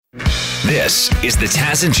This is the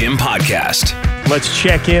Taz and Jim podcast. Let's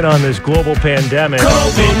check in on this global pandemic.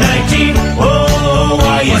 COVID-19, oh,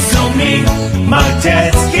 why you so mean? My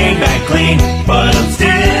test came back clean, but I'm still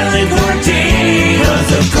in quarantine.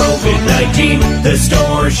 Because of COVID-19, the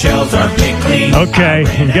store shelves aren't picked clean. Okay,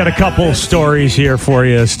 we've got a couple stories here for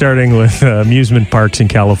you, starting with amusement parks in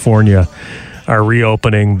California are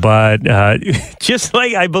reopening, but just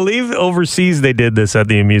like I believe overseas they did this at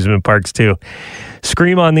the amusement parks too.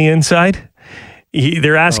 Scream on the inside.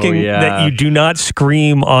 They're asking that you do not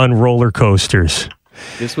scream on roller coasters.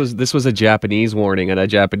 This was a Japanese warning at a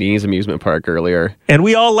Japanese amusement park earlier. And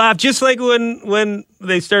we all laughed, just like when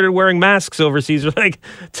they started wearing masks overseas. We're like,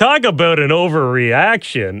 talk about an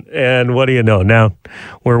overreaction. And what do you know? Now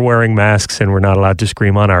we're wearing masks and we're not allowed to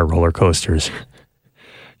scream on our roller coasters.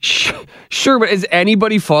 Sure, but is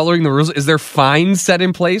anybody following the rules? Is there fines set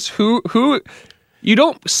in place? Who? You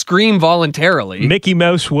don't scream voluntarily. Mickey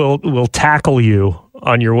Mouse will tackle you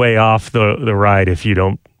on your way off the ride if you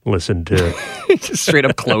don't listen to Just straight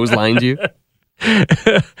up clotheslines you.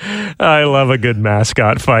 I love a good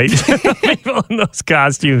mascot fight. People in those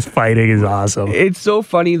costumes fighting is awesome. It's so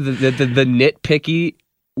funny the nitpicky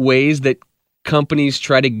ways that companies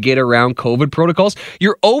try to get around COVID protocols.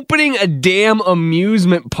 You're opening a damn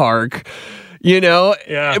amusement park. You know,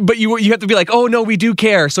 but you have to be like, oh, no, we do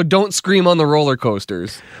care, so don't scream on the roller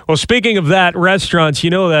coasters. Well, speaking of that, restaurants,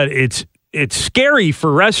 you know that it's scary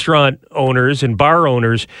for restaurant owners and bar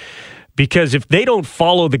owners because if they don't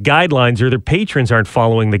follow the guidelines or their patrons aren't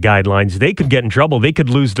following the guidelines, they could get in trouble. They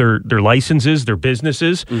could lose their licenses, their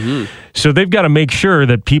businesses. Mm-hmm. So they've got to make sure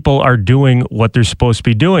that people are doing what they're supposed to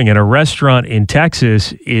be doing. And a restaurant in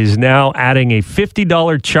Texas is now adding a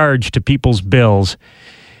 $50 charge to people's bills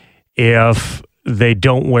if they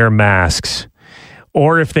don't wear masks,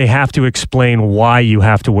 or if they have to explain why you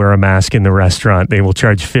have to wear a mask in the restaurant, they will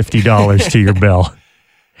charge $50 to your bill.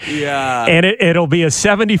 Yeah. And it'll be a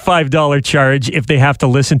 $75 charge if they have to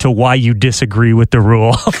listen to why you disagree with the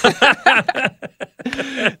rule.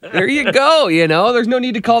 There you go. You know, there's no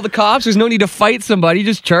need to call the cops. There's no need to fight somebody.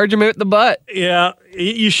 Just charge them out the butt. Yeah,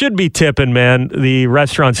 you should be tipping, man, the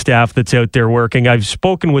restaurant staff that's out there working. I've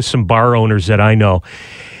spoken with some bar owners that I know.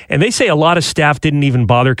 And they say a lot of staff didn't even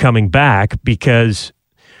bother coming back because,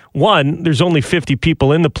 one, there's only 50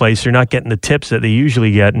 people in the place. They're not getting the tips that they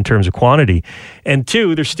usually get in terms of quantity. And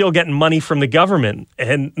two, they're still getting money from the government.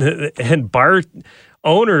 And bar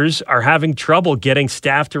owners are having trouble getting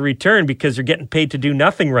staff to return because they're getting paid to do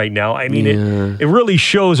nothing right now. I mean, it really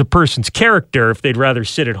shows a person's character if they'd rather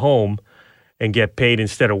sit at home and get paid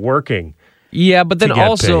instead of working. Yeah, but then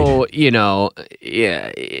also, you know,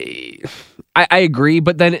 I agree,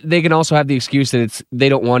 but then they can also have the excuse that they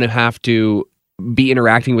don't want to have to be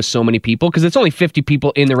interacting with so many people because it's only 50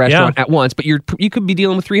 people in the restaurant at once, but you could be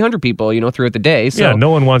dealing with 300 people, you know, throughout the day. So. Yeah, no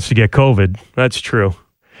one wants to get COVID. That's true.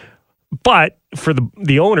 But for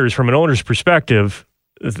the owners, from an owner's perspective,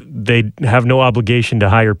 they have no obligation to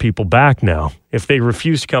hire people back now. If they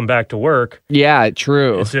refuse to come back to work. Yeah,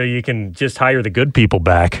 true. So you can just hire the good people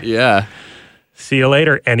back. Yeah. See you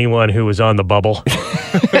later, anyone who was on the bubble.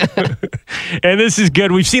 And this is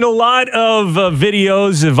good. We've seen a lot of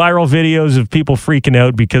viral videos of people freaking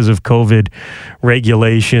out because of COVID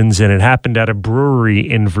regulations, and it happened at a brewery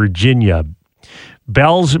in Virginia.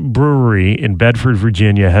 Bell's Brewery in Bedford,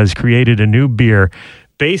 Virginia, has created a new beer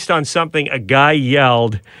based on something a guy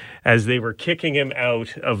yelled as they were kicking him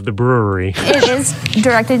out of the brewery. It is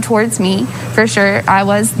directed towards me, for sure. I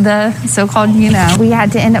was the so-called, we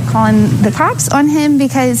had to end up calling the cops on him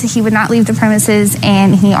because he would not leave the premises,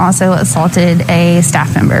 and he also assaulted a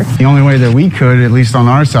staff member. The only way that we could, at least on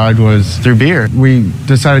our side, was through beer. We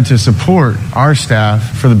decided to support our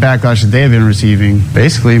staff for the backlash that they have been receiving,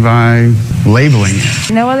 basically by labeling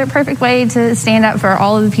it. No other perfect way to stand up for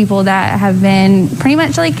all of the people that have been pretty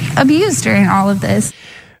much abused during all of this.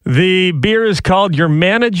 The beer is called Your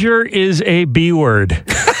Manager is a B Word.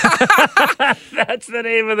 That's the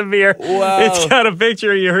name of the beer. Wow. It's got a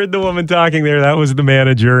picture. You heard the woman talking there. That was the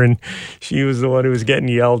manager, and she was the one who was getting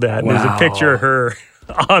yelled at. And there's a picture of her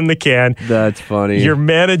on the can. That's funny. Your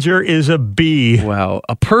manager is a B. Wow.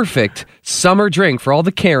 A perfect summer drink for all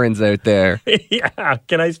the Karens out there. Yeah.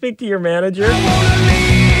 Can I speak to your manager?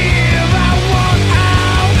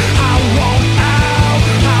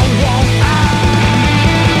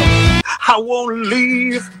 I won't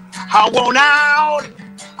leave, I want out.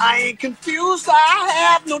 I ain't confused, I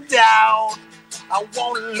have no doubt. I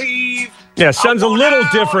won't leave. Yeah, sounds a little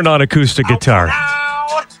different on acoustic guitar.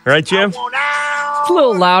 Right, Jim? It's a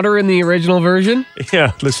little louder in the original version.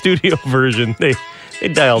 Yeah, the studio version. They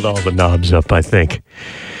dialed all the knobs up, I think.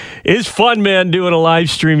 It's fun, man, doing a live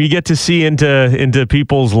stream. You get to see into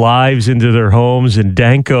people's lives, into their homes. And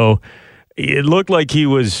Danko, it looked like he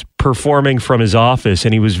was performing from his office,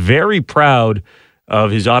 and he was very proud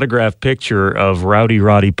of his autographed picture of Rowdy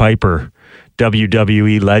Roddy Piper,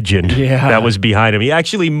 WWE legend, that was behind him. He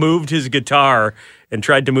actually moved his guitar and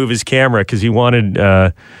tried to move his camera because he wanted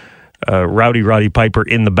Rowdy Roddy Piper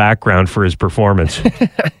in the background for his performance.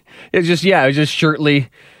 It was just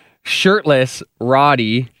shirtless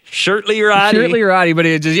Roddy. Shirtly Roddy, but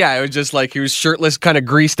it was just like he was shirtless, kind of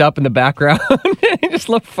greased up in the background. It just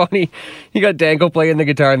looked funny. You got Danko playing the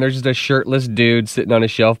guitar, and there's just a shirtless dude sitting on a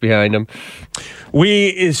shelf behind him.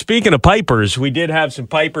 Speaking of pipers, we did have some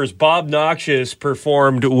pipers. Bob Noxious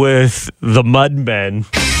performed with the Mudmen.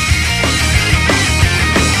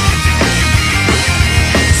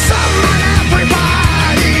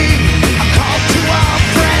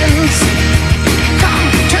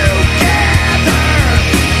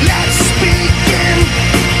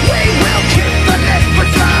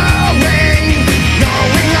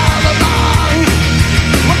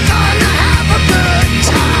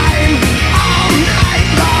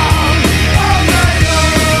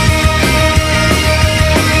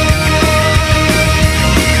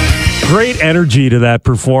 Great energy to that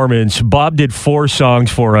performance. Bob did 4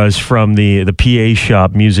 songs for us from the PA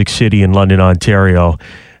shop, Music City in London, Ontario.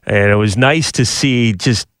 And it was nice to see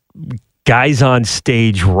just guys on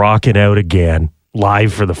stage rocking out again,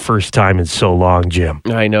 live for the first time in so long, Jim.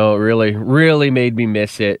 I know, it really made me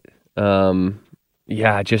miss it.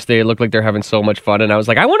 Just they look like they're having so much fun. And I was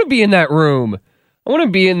like, I want to be in that room. I want to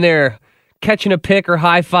be in there catching a pick or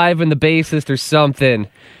high-fiving the bassist or something.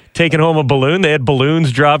 Taking home a balloon. They had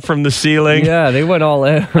balloons drop from the ceiling. Yeah, they went all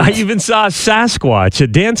out. I even saw a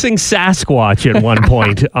dancing Sasquatch at one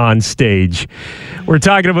point on stage. We're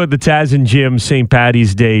talking about the Taz and Jim St.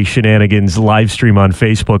 Paddy's Day shenanigans live stream on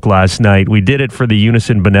Facebook last night. We did it for the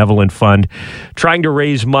Unison Benevolent Fund, trying to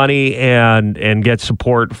raise money and get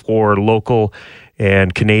support for local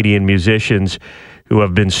and Canadian musicians who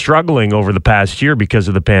have been struggling over the past year because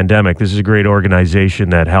of the pandemic. This is a great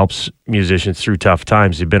organization that helps musicians through tough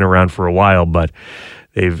times. They've been around for a while, but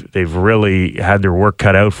they've really had their work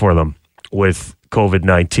cut out for them with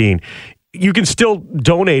COVID-19. You can still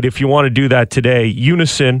donate if you want to do that today.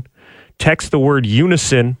 Unison, text the word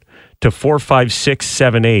Unison to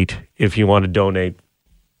 45678 if you want to donate.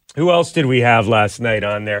 Who else did we have last night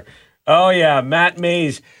on there? Oh, yeah, Matt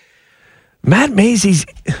Mays. Matt Mays,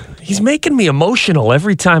 he's making me emotional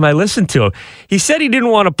every time I listen to him. He said he didn't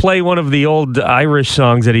want to play one of the old Irish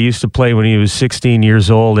songs that he used to play when he was 16 years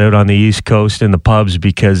old out on the East Coast in the pubs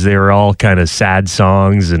because they were all kind of sad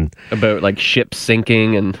songs and about like ships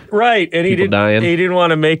sinking and right. And he didn't want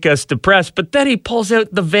to make us depressed. But then he pulls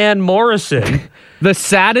out the Van Morrison, the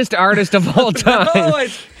saddest artist of all time. No,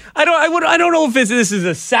 I don't know if this is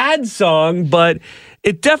a sad song, but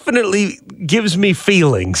it definitely gives me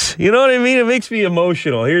feelings. You know what I mean? It makes me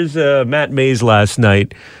emotional. Here's Matt Mays last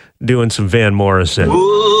night doing some Van Morrison.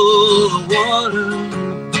 Oh, the water,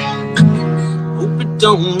 hope it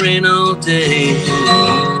don't rain all day.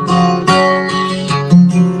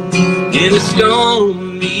 And it's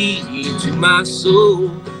gone me to my soul.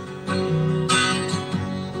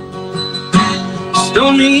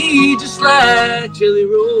 Stone me just like Jelly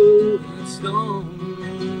Roll. Stone.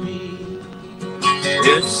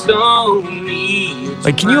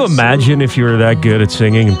 Like, can you imagine if you were that good at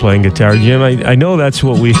singing and playing guitar, Jim? I know that's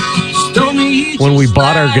what when we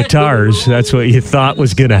bought our guitars, that's what you thought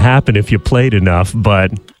was going to happen if you played enough,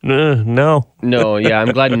 but no. No, yeah,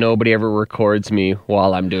 I'm glad nobody ever records me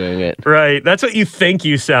while I'm doing it. Right, that's what you think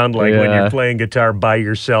you sound like when you're playing guitar by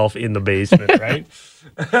yourself in the basement, right?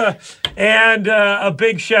 And a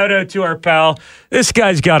big shout out to our pal. This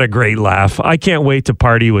guy's got a great laugh. I can't wait to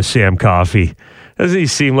party with Sam Coffey. Doesn't he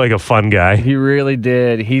seem like a fun guy? He really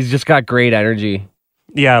did. He's just got great energy.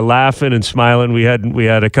 Yeah, laughing and smiling. We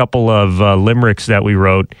had a couple of limericks that we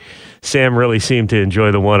wrote. Sam really seemed to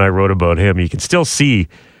enjoy the one I wrote about him. You can still see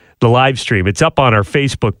the live stream. It's up on our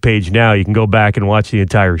Facebook page now. You can go back and watch the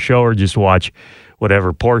entire show or just watch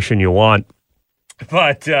whatever portion you want.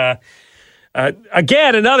 But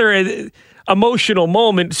again, another emotional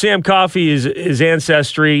moment. Sam Coffey, his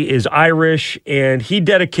ancestry is Irish, and he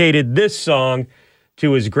dedicated this song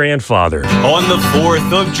to his grandfather. On the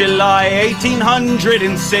 4th of July,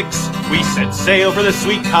 1806, we set sail for the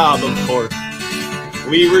sweet Cabo port.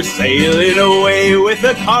 We were sailing away with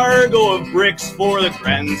a cargo of bricks for the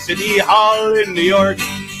Grand City Hall in New York.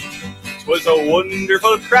 'Twas a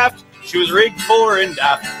wonderful craft, she was rigged fore and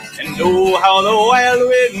aft. And oh, how the wild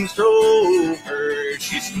winds drove her.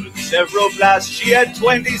 She stood several blasts, she had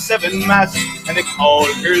 27 masts, and they called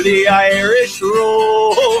her the Irish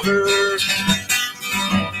Rover.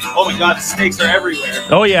 Oh my God, the snakes are everywhere.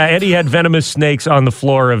 Oh yeah, Eddie had venomous snakes on the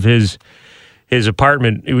floor of his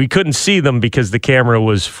apartment. We couldn't see them because the camera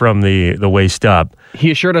was from the waist up.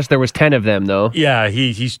 He assured us there was 10 of them, though. Yeah,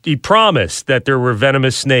 he promised that there were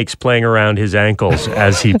venomous snakes playing around his ankles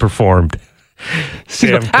as he performed.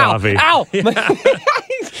 Sam Coffey. Ow!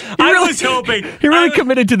 I was hoping. He really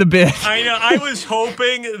committed to the bit. I know. I was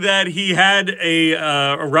hoping that he had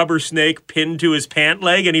a rubber snake pinned to his pant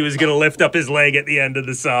leg, and he was going to lift up his leg at the end of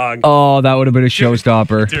the song. Oh, that would have been a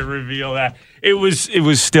showstopper. To reveal that. It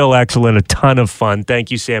was still excellent. A ton of fun.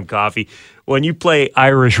 Thank you, Sam Coffey. When you play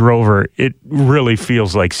Irish Rover, it really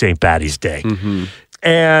feels like St. Paddy's Day. Mm-hmm.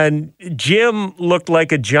 And Jim looked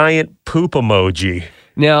like a giant poop emoji.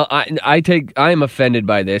 Now, I am offended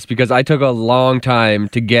by this because I took a long time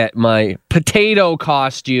to get my potato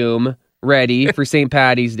costume ready for St.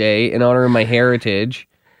 Paddy's Day in honor of my heritage.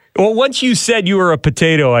 Well, once you said you were a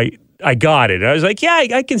potato, I got it. I was like, yeah,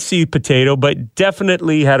 I can see potato, but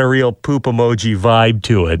definitely had a real poop emoji vibe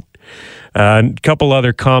to it. A couple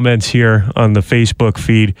other comments here on the Facebook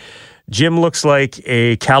feed. Jim looks like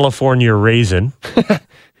a California raisin. A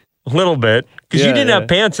little bit. Because you didn't have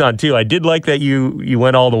pants on, too. I did like that you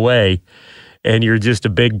went all the way, and you're just a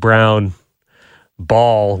big brown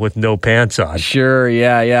ball with no pants on. Sure,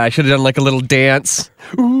 yeah. I should have done like a little dance.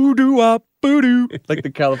 Ooh-doo-wop, boo-doo. Like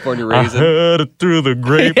the California raisin. I heard it through the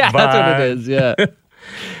grapevine. Yeah, that's what it is, yeah.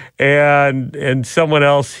 And someone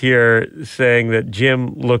else here saying that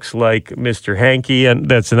Jim looks like Mr. Hanky, and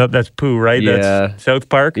that's Pooh, right? Yeah. That's South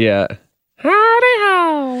Park? Yeah.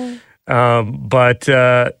 Howdy-ho. But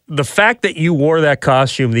the fact that you wore that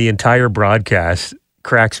costume the entire broadcast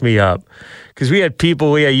cracks me up. Because we had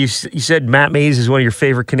people, you said Matt Mays is one of your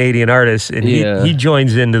favorite Canadian artists, and he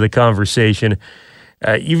joins into the conversation.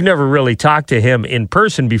 You've never really talked to him in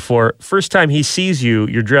person before. First time he sees you,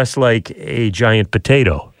 you're dressed like a giant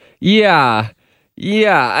potato. Yeah.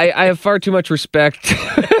 I have far too much respect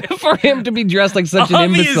for him to be dressed like such an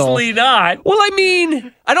imbecile. Obviously not. Well, I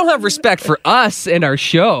mean, I don't have respect for us and our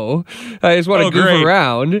show. I just want to goof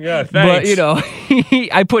around. Yeah, thanks. But,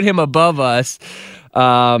 I put him above us. He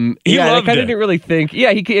loved I kind of it. didn't really think. Yeah,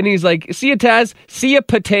 and he's like, see ya, Taz? See ya,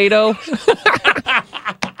 potato?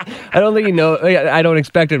 I don't think I don't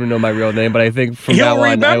expect him to know my real name, but I think from He'll now on, I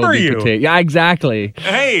will remember be you. Potato. Yeah, exactly.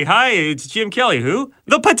 Hey, hi, it's Jim Kelly. Who?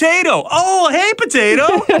 The potato. Oh, hey,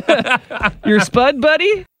 potato. Your Spud,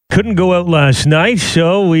 buddy? Couldn't go out last night,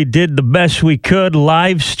 so we did the best we could,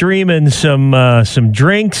 live streaming some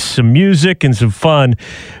drinks, some music, and some fun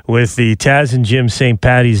with the Taz and Jim St.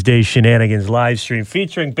 Paddy's Day Shenanigans live stream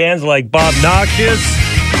featuring bands like Bob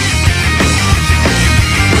Noxious.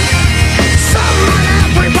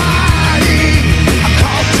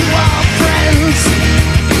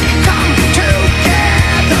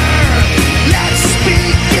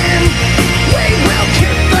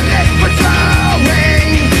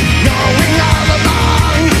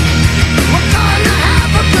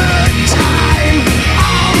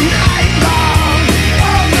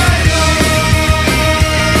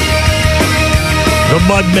 The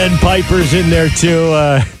Mudmen Pipers in there too,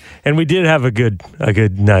 and we did have a good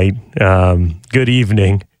night, good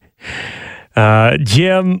evening.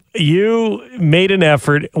 Jim, you made an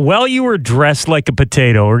effort. Well, you were dressed like a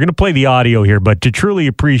potato. We're going to play the audio here, but to truly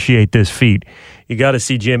appreciate this feat, you got to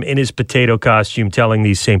see Jim in his potato costume telling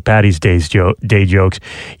these St. Paddy's Day jokes.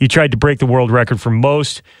 You tried to break the world record for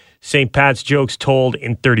most St. Pat's jokes told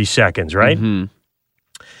in 30 seconds, right? Mm-hmm.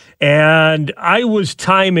 And I was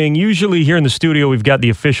timing. Usually here in the studio, we've got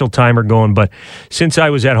the official timer going, but since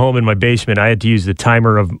I was at home in my basement, I had to use the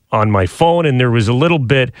timer on my phone, and there was a little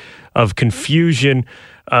bit of confusion.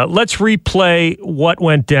 Let's replay what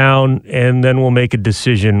went down, and then we'll make a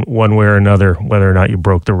decision one way or another whether or not you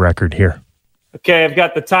broke the record here. Okay, I've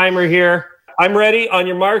got the timer here. I'm ready. On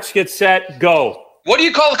your marks, get set, go. What do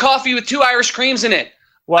you call a coffee with 2 Irish creams in it?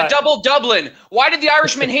 What? A double Dublin. Why did the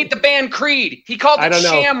Irishman hate the band Creed? He called it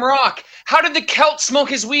sham rock. How did the Celt smoke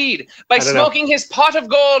his weed? By smoking his pot of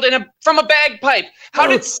gold from a bagpipe. How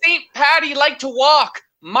did St. Paddy like to walk?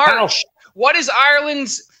 March. What is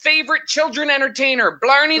Ireland's favorite children entertainer?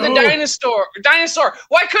 Blarney the dinosaur.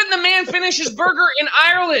 Why couldn't the man finish his burger in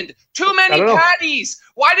Ireland? Too many patties.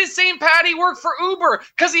 Why did St. Paddy work for Uber?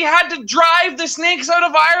 Because he had to drive the snakes out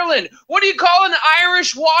of Ireland. What do you call an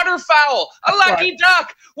Irish waterfowl? A lucky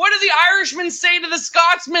duck. What did the Irishman say to the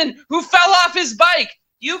Scotsman who fell off his bike?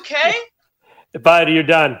 UK? Buddy, you're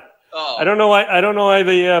done. Oh. I don't know why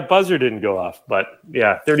the buzzer didn't go off, but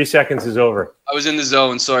yeah, 30 seconds is over. I was in the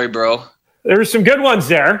zone. Sorry, bro. There were some good ones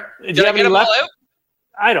there. Did you have any left?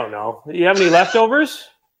 I don't know. You have any leftovers?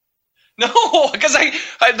 No, because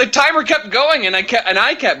the timer kept going and I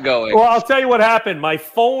kept going. Well, I'll tell you what happened. My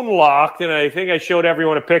phone locked, and I think I showed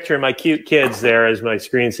everyone a picture of my cute kids there as my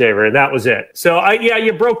screensaver, and that was it. So,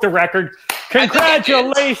 you broke the record.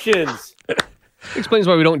 Congratulations. Explains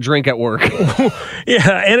why we don't drink at work.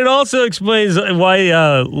 Yeah, and it also explains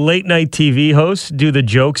why late night TV hosts do the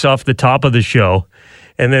jokes off the top of the show,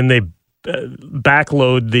 and then they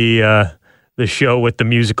backload the show with the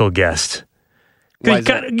musical guest. You're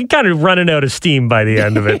kind of running out of steam by the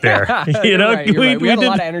end of it there. You know, right. We had a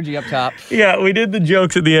lot of energy up top. Yeah, we did the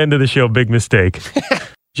jokes at the end of the show. Big mistake.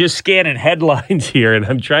 Just scanning headlines here, and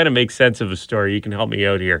I'm trying to make sense of a story. You can help me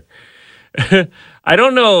out here. I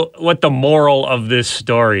don't know what the moral of this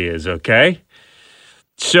story is, okay?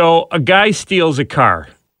 So a guy steals a car.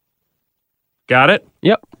 Got it?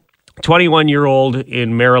 Yep. 21-year-old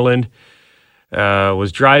in Maryland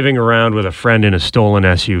was driving around with a friend in a stolen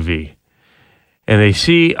SUV. And they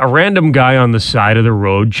see a random guy on the side of the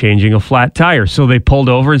road changing a flat tire. So they pulled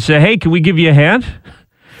over and said, hey, can we give you a hand?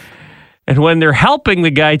 And when they're helping the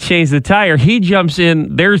guy change the tire, he jumps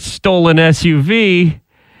in their stolen SUV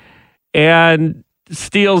and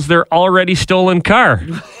steals their already stolen car.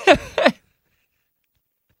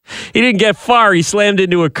 He didn't get far. He slammed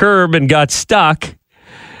into a curb and got stuck.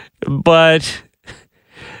 But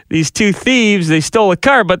these two thieves, they stole a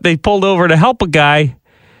car, but they pulled over to help a guy.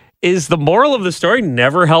 Is the moral of the story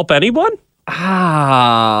never help anyone?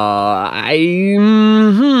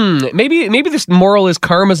 Maybe this moral is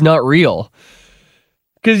karma's not real.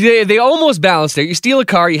 Because they almost balanced it. You steal a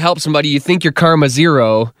car, you help somebody, you think your karma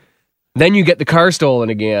zero, then you get the car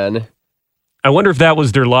stolen again. I wonder if that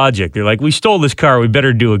was their logic. They're like, we stole this car, we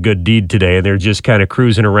better do a good deed today. And they're just kind of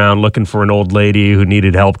cruising around looking for an old lady who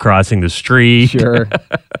needed help crossing the street. Sure.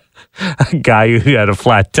 A guy who had a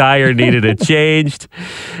flat tire needed it changed.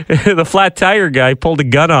 The flat tire guy pulled a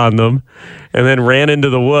gun on them and then ran into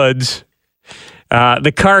the woods.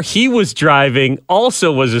 The car he was driving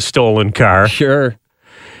also was a stolen car. Sure.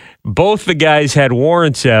 Both the guys had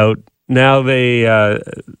warrants out. Now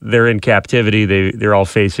they're in captivity. They're all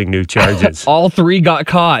facing new charges. All three got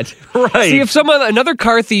caught. Right. See, if another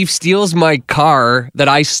car thief steals my car that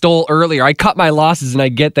I stole earlier, I cut my losses and I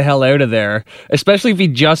get the hell out of there. Especially if he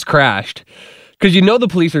just crashed, because the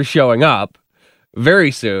police are showing up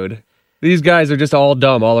very soon. These guys are just all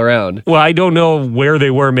dumb all around. Well, I don't know where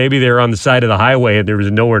they were. Maybe they were on the side of the highway and there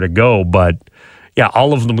was nowhere to go. But yeah,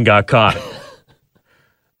 all of them got caught.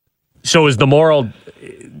 So is the moral?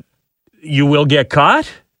 You will get caught?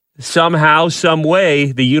 Somehow, some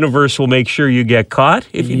way, the universe will make sure you get caught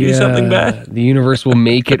if you do something bad. The universe will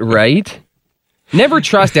make it right. Never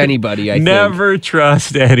trust anybody, I think. Never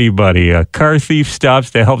trust anybody. A car thief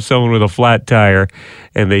stops to help someone with a flat tire,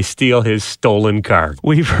 and they steal his stolen car.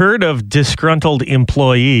 We've heard of disgruntled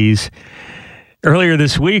employees. Earlier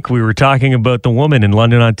this week, we were talking about the woman in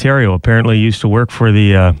London, Ontario. Apparently used to work for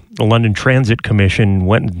the London Transit Commission,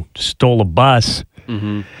 went and stole a bus.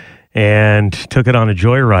 Mm-hmm. And took it on a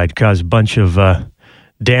joyride, caused a bunch of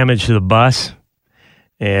damage to the bus.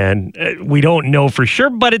 And we don't know for sure,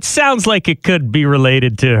 but it sounds like it could be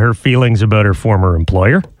related to her feelings about her former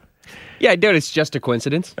employer. Yeah, I doubt it's just a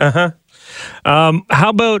coincidence. Uh-huh. How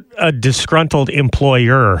about a disgruntled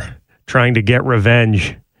employer trying to get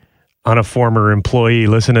revenge on a former employee?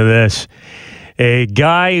 Listen to this. A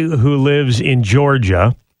guy who lives in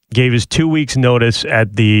Georgia gave his 2 weeks notice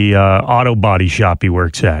at the auto body shop he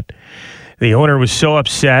works at. The owner was so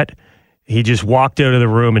upset, he just walked out of the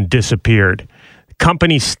room and disappeared. The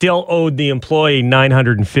company still owed the employee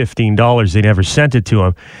 $915. They never sent it to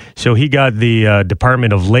him. So he got the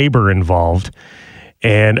Department of Labor involved.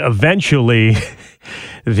 And eventually,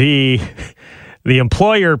 the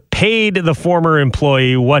employer paid the former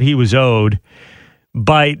employee what he was owed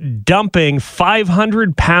by dumping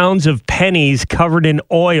 500 pounds of pennies covered in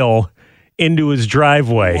oil into his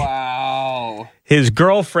driveway. Wow. His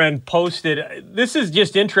girlfriend posted, this is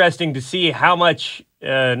just interesting to see how much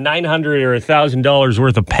 $900 or $1,000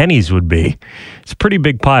 worth of pennies would be. It's a pretty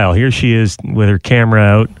big pile. Here she is with her camera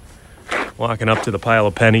out, walking up to the pile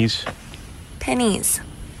of pennies. Pennies.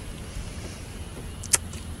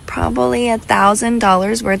 Probably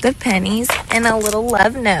 $1,000 worth of pennies and a little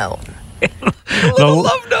love note.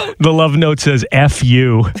 The love note says F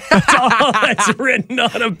you. That's all that's written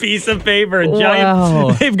on a piece of paper.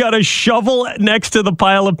 Giant. They've got a shovel next to the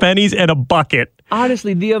pile of pennies and a bucket.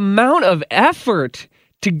 Honestly, the amount of effort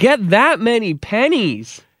to get that many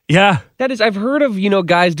pennies. Yeah. That is, I've heard of,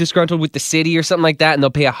 guys disgruntled with the city or something like that, and they'll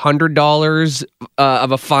pay $100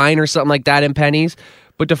 of a fine or something like that in pennies.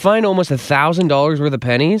 But to find almost $1,000 worth of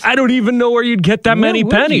pennies? I don't even know where you'd get that many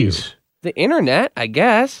pennies. The internet, I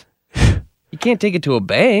guess. You can't take it to a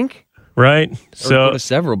bank. Right. So go to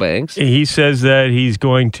several banks. He says that he's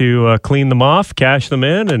going to clean them off, cash them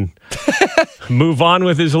in, and move on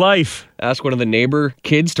with his life. Ask one of the neighbor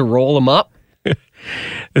kids to roll them up.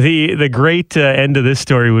 The great end of this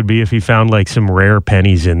story would be if he found like some rare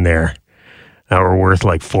pennies in there that were worth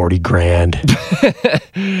like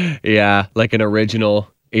 $40,000. Yeah, like an original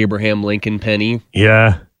Abraham Lincoln penny.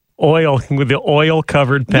 Yeah. Oil, with the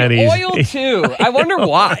oil-covered pennies. The oil, too. I wonder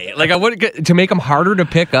why. Like, to make them harder to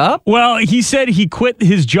pick up? Well, he said he quit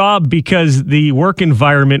his job because the work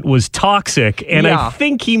environment was toxic, and I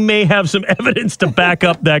think he may have some evidence to back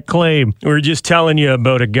up that claim. We were just telling you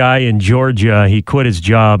about a guy in Georgia. He quit his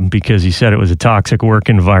job because he said it was a toxic work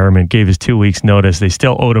environment, gave his 2 weeks' notice. They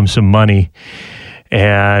still owed him some money,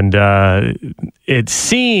 and it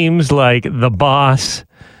seems like the boss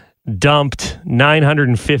dumped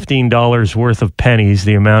 $915 worth of pennies,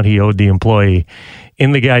 the amount he owed the employee,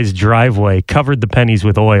 in the guy's driveway, covered the pennies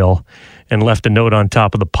with oil, and left a note on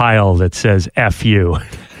top of the pile that says, F you.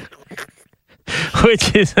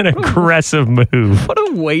 Which is an aggressive move. What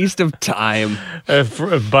a waste of time.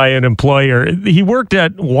 By an employer. He worked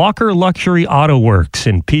at Walker Luxury Auto Works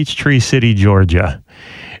in Peachtree City, Georgia.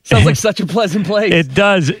 Sounds like such a pleasant place. It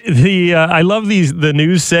does. I love the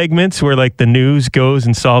news segments where like the news goes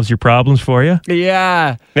and solves your problems for you.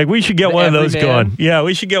 Yeah. Like we should get one of those going. Yeah,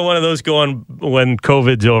 we should get one of those going when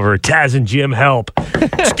COVID's over. Taz and Jim help.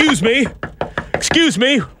 Excuse me.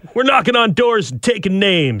 We're knocking on doors and taking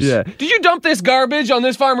names. Yeah. Did you dump this garbage on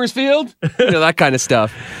this farmer's field? That kind of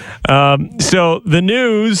stuff. So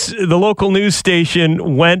the local news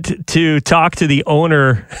station went to talk to the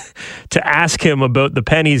owner to ask him about the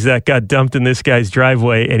pennies that got dumped in this guy's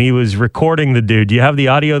driveway, and he was recording the dude. Do you have the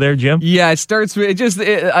audio there, Jim? Yeah, it starts with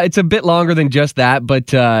it's a bit longer than just that,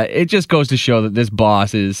 but it just goes to show that this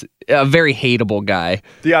boss is a very hateable guy.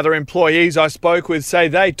 The other employees I spoke with say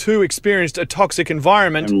they too experienced a toxic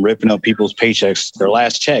environment. And ripping up people's paychecks, their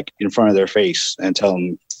last check in front of their face, and tell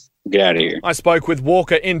them, get out of here. I spoke with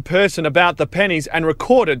Walker in person about the pennies and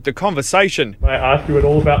recorded the conversation. May I ask you at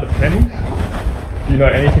all about the pennies? Do you know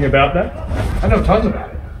anything about that? I know tons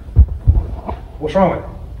about it. What's wrong with it?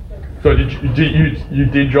 So you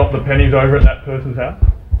did drop the pennies over at that person's house?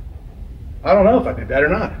 I don't know if I did that or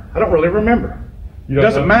not. I don't really remember. You don't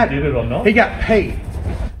doesn't know matter. If you did it or not? He got paid.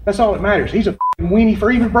 That's all that matters. He's a weenie for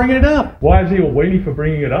even bringing it up. Why is he a weenie for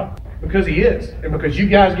bringing it up? Because he is, and because you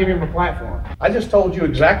guys give him a platform. I just told you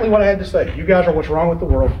exactly what I had to say. You guys are what's wrong with the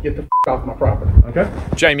world. Get the off my property. Okay.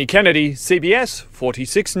 Jamie Kennedy, CBS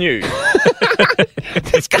 46 News.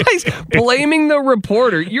 This guy's blaming the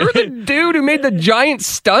reporter. You're the dude who made the giant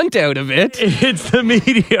stunt out of it. It's the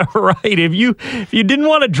media, right? If you didn't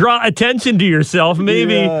want to draw attention to yourself,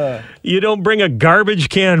 maybe you don't bring a garbage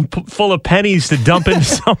can full of pennies to dump into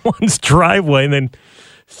someone's driveway and then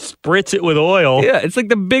spritz it with oil. Yeah, it's like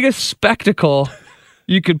the biggest spectacle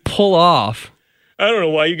you could pull off. I don't know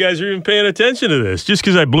why you guys are even paying attention to this. Just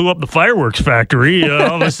because I blew up the fireworks factory,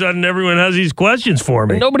 all of a sudden everyone has these questions for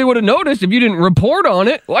me. Nobody would have noticed if you didn't report on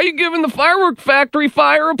it. Why are you giving the firework factory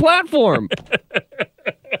fire a platform?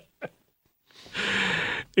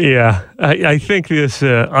 Yeah, I think this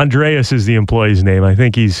Andreas is the employee's name. I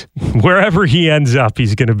think he's, wherever he ends up,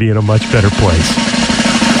 he's going to be in a much better place.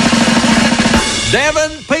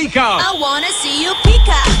 Devin Peacock. I want to see you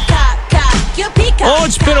peacock, you peacock. Oh,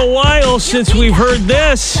 it's been a while since we've heard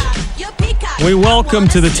this. We welcome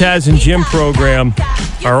to the Taz and Jim program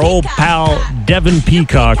our old pal Devin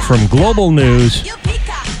Peacock from Global News.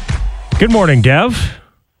 Good morning, Dev.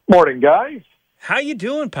 Morning, guys. How you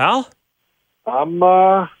doing, pal? I'm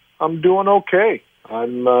doing okay.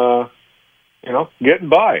 I'm getting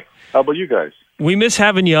by. How about you guys? We miss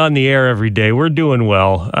having you on the air every day. We're doing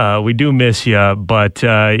well. We do miss you, but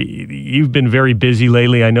you've been very busy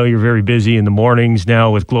lately. I know you're very busy in the mornings now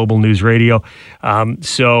with Global News Radio.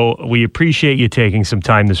 So we appreciate you taking some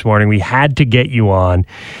time this morning. We had to get you on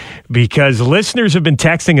because listeners have been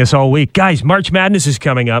texting us all week. Guys, March Madness is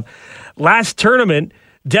coming up. Last tournament,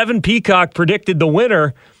 Devin Peacock predicted the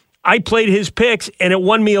winner. I played his picks, and it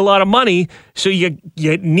won me a lot of money, so you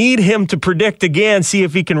need him to predict again, see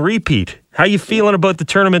if he can repeat. How you feeling about the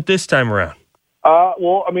tournament this time around?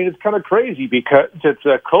 Well, I mean, it's kind of crazy because it's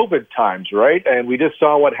COVID times, right? And we just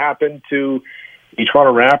saw what happened to the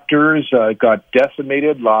Toronto Raptors, got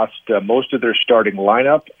decimated, lost most of their starting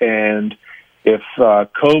lineup, and if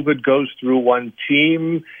COVID goes through one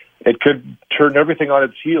team, it could turn everything on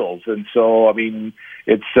its heels. And so, I mean,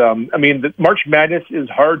 the March Madness is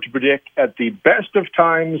hard to predict at the best of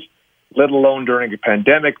times, let alone during a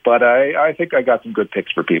pandemic, but I think I got some good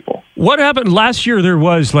picks for people. What happened last year? There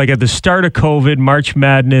was, like, at the start of COVID, March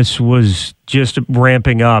Madness was just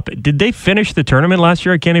ramping up. Did they finish the tournament last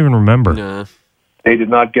year? I can't even remember. No. They did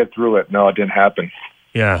not get through it. No, it didn't happen.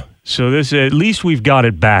 Yeah. So this, at least we've got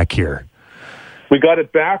it back here. We got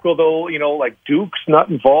it back, although, like Duke's not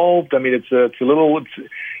involved. I mean, it's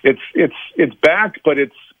back, but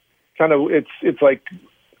it's kind of, it's like,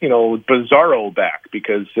 bizarro back,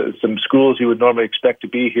 because some schools you would normally expect to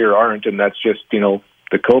be here aren't, and that's just, the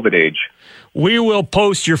COVID age. We will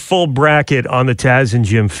post your full bracket on the Taz and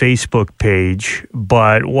Jim Facebook page,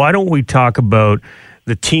 but why don't we talk about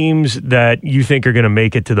the teams that you think are going to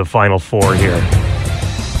make it to the Final Four here?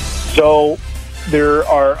 So there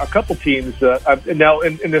are a couple teams now,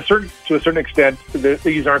 to a certain extent,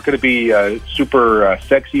 these aren't going to be super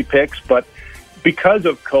sexy picks, but because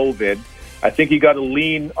of COVID, I think you got to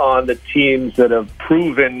lean on the teams that have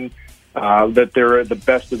proven that they're the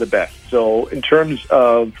best of the best. So in terms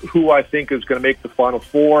of who I think is going to make the Final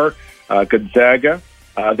Four, Gonzaga,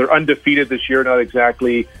 they're undefeated this year, not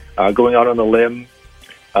exactly going out on a limb.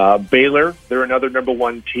 Baylor, they're another number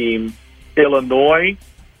one team. Illinois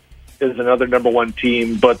is another number one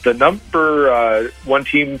team, but the number one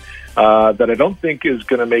team that I don't think is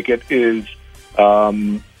going to make it is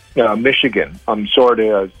Michigan. I'm sorry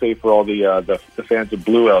to say for all the fans of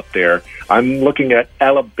blue out there. I'm looking at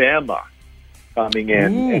Alabama coming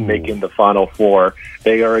in and making the Final Four.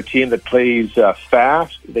 They are a team that plays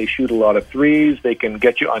fast. They shoot a lot of threes. They can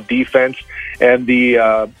get you on defense. And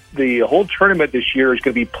the whole tournament this year is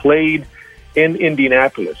going to be played in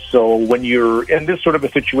Indianapolis. So when you're in this sort of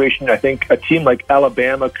a situation, I think a team like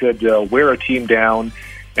Alabama could wear a team down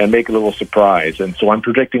and make a little surprise. And so I'm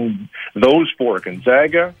predicting those four,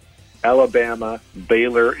 Gonzaga, Alabama,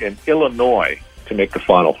 Baylor, and Illinois, to make the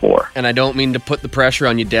Final Four. And I don't mean to put the pressure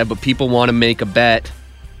on you, Deb, but people want to make a bet.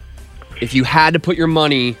 If you had to put your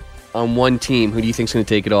money on one team, who do you think is going to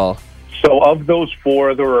take it all? So of those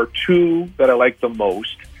four, there are two that I like the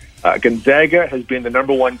most. Gonzaga has been the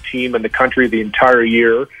number one team in the country the entire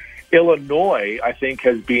year. Illinois, I think,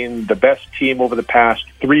 has been the best team over the past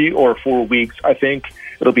 3 or 4 weeks. I think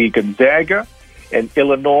it'll be Gonzaga and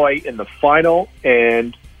Illinois in the final,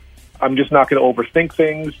 and I'm just not going to overthink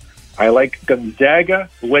things. I like Gonzaga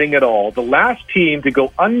winning it all. The last team to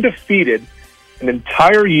go undefeated an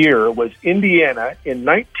entire year was Indiana in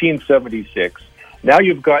 1976. Now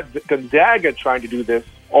you've got Gonzaga trying to do this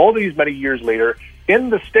all these many years later in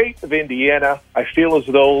the state of Indiana. I feel as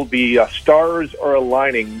though the stars are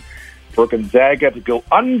aligning for Gonzaga to go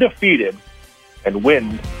undefeated and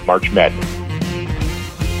win March Madness.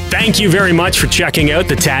 Thank you very much for checking out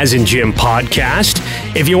the Taz and Jim podcast.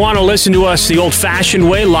 If you want to listen to us the old-fashioned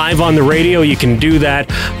way, live on the radio, you can do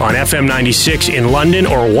that on FM 96 in London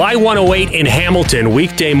or Y108 in Hamilton,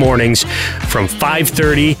 weekday mornings from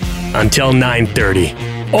 5:30 until 9:30.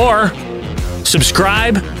 Or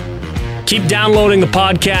subscribe, keep downloading the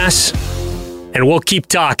podcasts, and we'll keep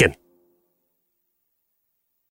talking.